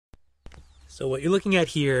So what you're looking at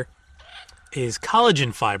here is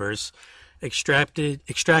collagen fibers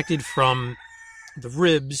extracted from the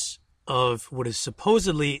ribs of what is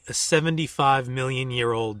supposedly a 75 million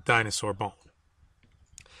year old dinosaur bone.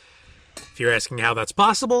 If you're asking how that's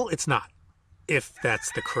possible, it's not. If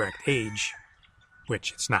that's the correct age,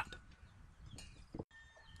 which it's not.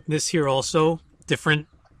 This here also,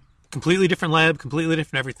 completely different lab, completely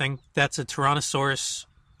different everything. That's a Tyrannosaurus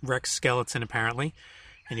Rex skeleton apparently.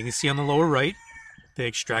 And you can see on the lower right, they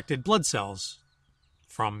extracted blood cells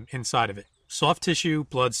from inside of it. Soft tissue,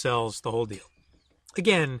 blood cells, the whole deal.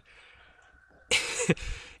 Again,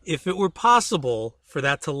 if it were possible for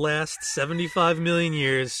that to last 75 million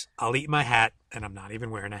years, I'll eat my hat, and I'm not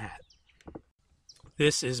even wearing a hat.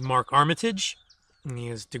 This is Mark Armitage, and he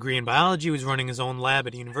has a degree in biology. He was running his own lab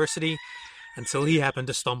at a university until he happened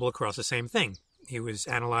to stumble across the same thing. He was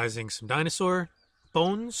analyzing some dinosaur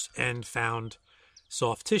bones and found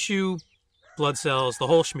soft tissue, blood cells, the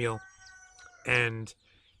whole schmeal, and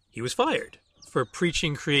he was fired for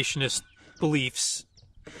preaching creationist beliefs,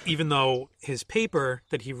 even though his paper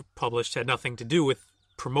that he published had nothing to do with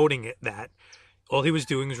promoting that. All he was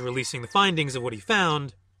doing was releasing the findings of what he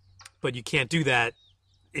found, but you can't do that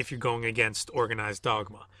if you're going against organized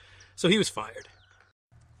dogma. So he was fired.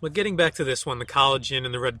 But getting back to this one, the collagen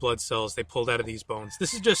and the red blood cells they pulled out of these bones.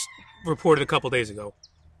 This is just reported a couple days ago.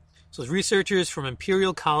 So researchers from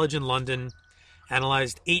Imperial College in London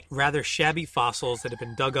analyzed 8 rather shabby fossils that had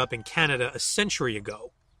been dug up in Canada a century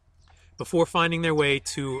ago, before finding their way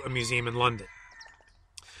to a museum in London.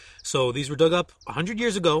 So these were dug up 100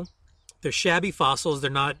 years ago. They're shabby fossils. They're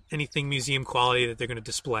not anything museum quality that they're going to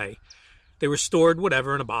display. They were stored,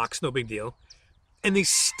 whatever, in a box, no big deal. And they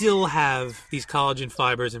still have these collagen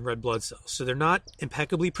fibers and red blood cells. So they're not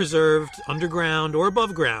impeccably preserved underground or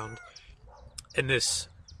above ground. And this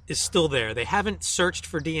is still there. They haven't searched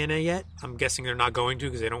for DNA yet. I'm guessing they're not going to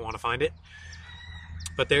because they don't want to find it.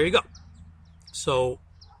 But there you go. So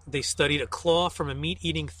they studied a claw from a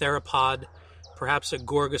meat-eating theropod, perhaps a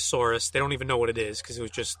Gorgosaurus. They don't even know what it is because it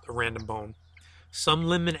was just a random bone. Some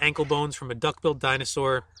limb and ankle bones from a duck-billed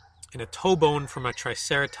dinosaur, and a toe bone from a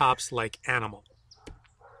triceratops-like animal.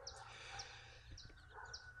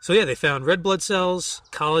 So yeah, they found red blood cells,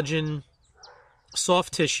 collagen,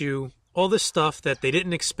 soft tissue, all this stuff that they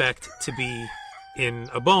didn't expect to be in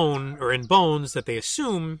a bone or in bones that they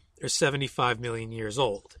assume are 75 million years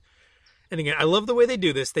old. And again, I love the way they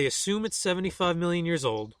do this. They assume it's 75 million years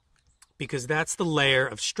old because that's the layer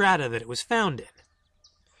of strata that it was found in.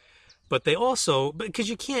 But they also, because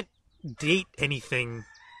you can't date anything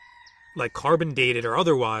like carbon dated or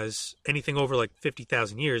otherwise, anything over like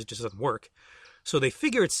 50,000 years, it just doesn't work. So they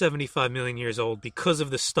figure it's 75 million years old because of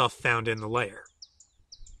the stuff found in the layer.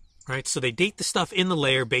 Right? So they date the stuff in the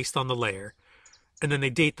layer based on the layer, and then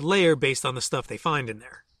they date the layer based on the stuff they find in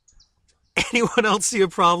there. Anyone else see a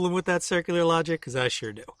problem with that circular logic? Because I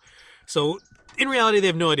sure do. So in reality, they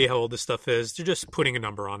have no idea how old this stuff is. They're just putting a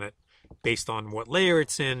number on it based on what layer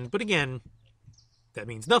it's in. But again, that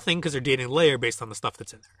means nothing because they're dating the layer based on the stuff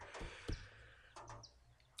that's in there.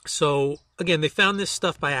 So again, they found this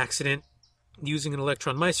stuff by accident using an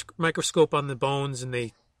electron microscope on the bones, and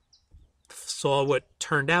they saw what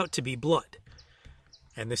turned out to be blood.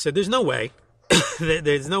 And they said, there's no way.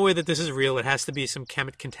 There's no way that this is real. It has to be some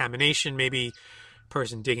contamination, maybe a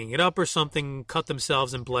person digging it up or something, cut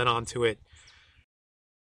themselves and bled onto it.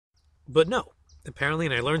 But no, apparently,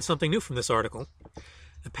 and I learned something new from this article,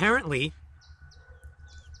 apparently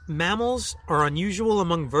mammals are unusual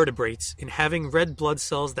among vertebrates in having red blood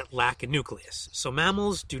cells that lack a nucleus. So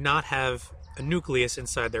mammals do not have a nucleus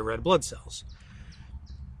inside their red blood cells.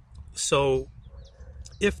 So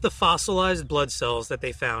if the fossilized blood cells that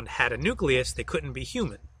they found had a nucleus, they couldn't be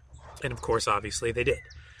human. And of course, obviously, they did.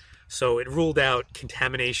 So it ruled out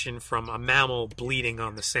contamination from a mammal bleeding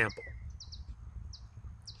on the sample.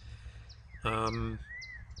 And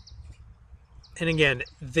again,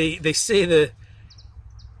 they say that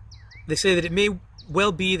it may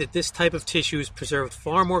well be that this type of tissue is preserved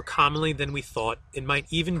far more commonly than we thought. It might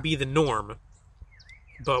even be the norm.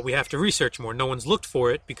 But we have to research more. No one's looked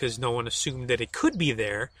for it because no one assumed that it could be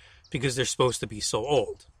there because they're supposed to be so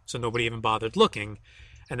old. So nobody even bothered looking.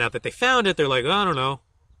 And now that they found it, they're like, oh, I don't know.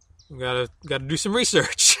 We gotta do some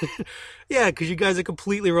research. Yeah, because you guys are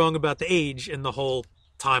completely wrong about the age and the whole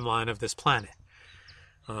timeline of this planet.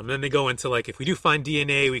 Then they go into like, if we do find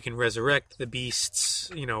DNA, we can resurrect the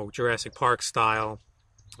beasts, Jurassic Park style.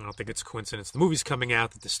 I don't think it's a coincidence the movie's coming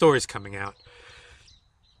out, that the story's coming out.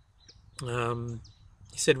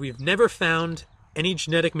 He said, we've never found any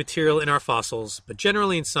genetic material in our fossils, but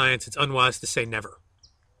generally in science, it's unwise to say never.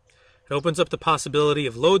 It opens up the possibility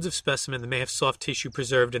of loads of specimens that may have soft tissue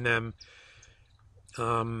preserved in them,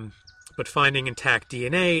 but finding intact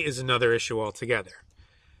DNA is another issue altogether.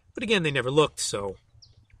 But again, they never looked, so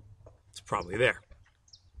it's probably there.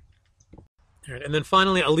 All right, and then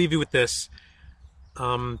finally, I'll leave you with this.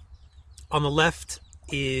 On the left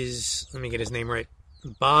is, let me get his name right,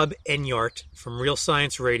 Bob Enyart from Real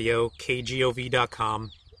Science Radio,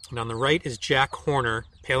 KGOV.com. And on the right is Jack Horner,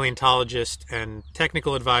 paleontologist and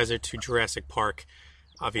technical advisor to Jurassic Park.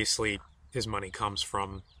 Obviously, his money comes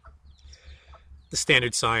from the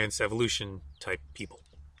standard science evolution type people.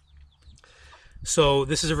 So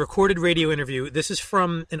this is a recorded radio interview. This is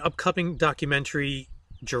from an upcoming documentary,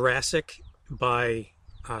 Jurassic, by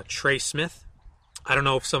Trey Smith. I don't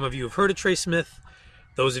know if some of you have heard of Trey Smith.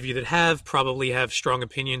 Those of you that have probably have strong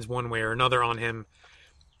opinions one way or another on him.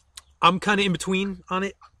 I'm kind of in between on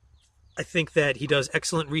it. I think that he does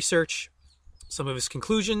excellent research. Some of his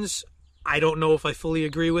conclusions, I don't know if I fully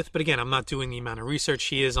agree with, but again, I'm not doing the amount of research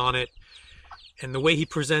he is on it. And the way he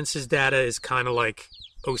presents his data is kind of like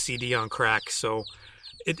OCD on crack. So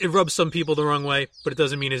it rubs some people the wrong way, but it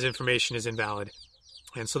doesn't mean his information is invalid.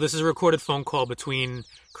 And so this is a recorded phone call between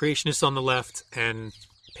creationists on the left and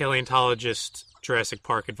paleontologist, Jurassic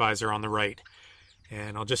Park advisor on the right.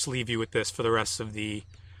 And I'll just leave you with this for the rest of the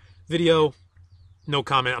video. No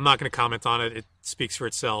comment. I'm not going to comment on it. It speaks for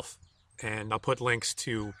itself. And I'll put links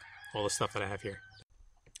to all the stuff that I have here.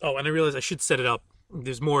 Oh, and I realized I should set it up.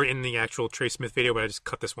 There's more in the actual Trey Smith video, but I just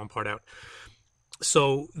cut this one part out.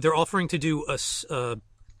 So they're offering to do the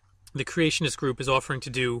creationist group is offering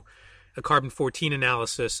to do a carbon-14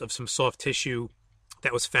 analysis of some soft tissue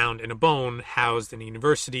that was found in a bone housed in a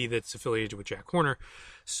university that's affiliated with Jack Horner.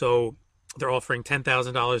 So they're offering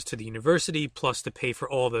 $10,000 to the university plus to pay for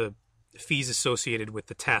all the fees associated with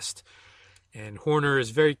the test. And Horner is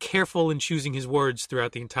very careful in choosing his words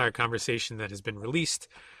throughout the entire conversation that has been released.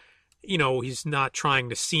 You know, he's not trying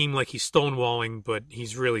to seem like he's stonewalling, but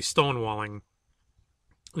he's really stonewalling,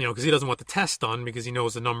 you know, because he doesn't want the test done because he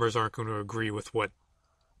knows the numbers aren't going to agree with what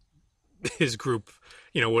his group,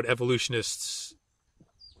 you know, what evolutionists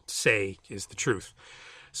say is the truth.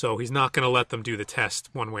 So he's not going to let them do the test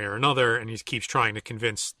one way or another, and he keeps trying to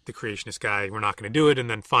convince the creationist guy we're not going to do it, and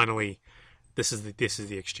then finally, this is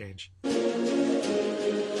the exchange.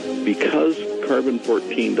 Because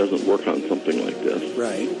carbon-14 doesn't work on something like this,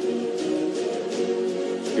 right,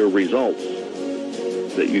 your results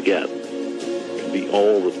that you get can be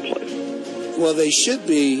all over the place. Well, they should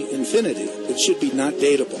be infinity. It should be not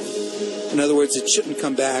datable. In other words, it shouldn't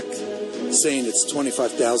come back saying it's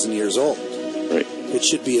 25,000 years old. Right. It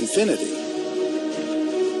should be infinity.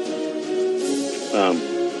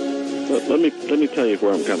 Let me tell you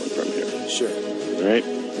where I'm coming from here. Sure. All right.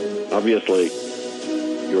 Obviously,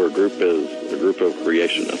 your group is a group of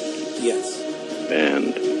creationists. Yes.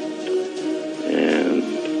 And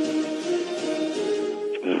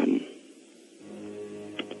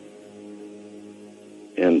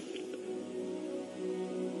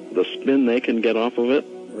the spin they can get off of it,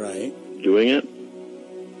 right, doing it,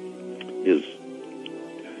 is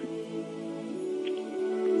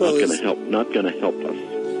not going to help us.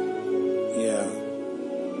 Yeah.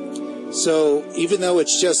 So even though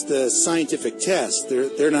it's just a scientific test,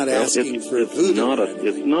 they're not asking for voodoo.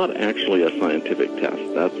 It's not actually a scientific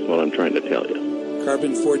test. That's what I'm trying to tell you.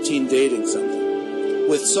 Carbon-14 dating something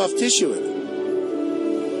with soft tissue in it.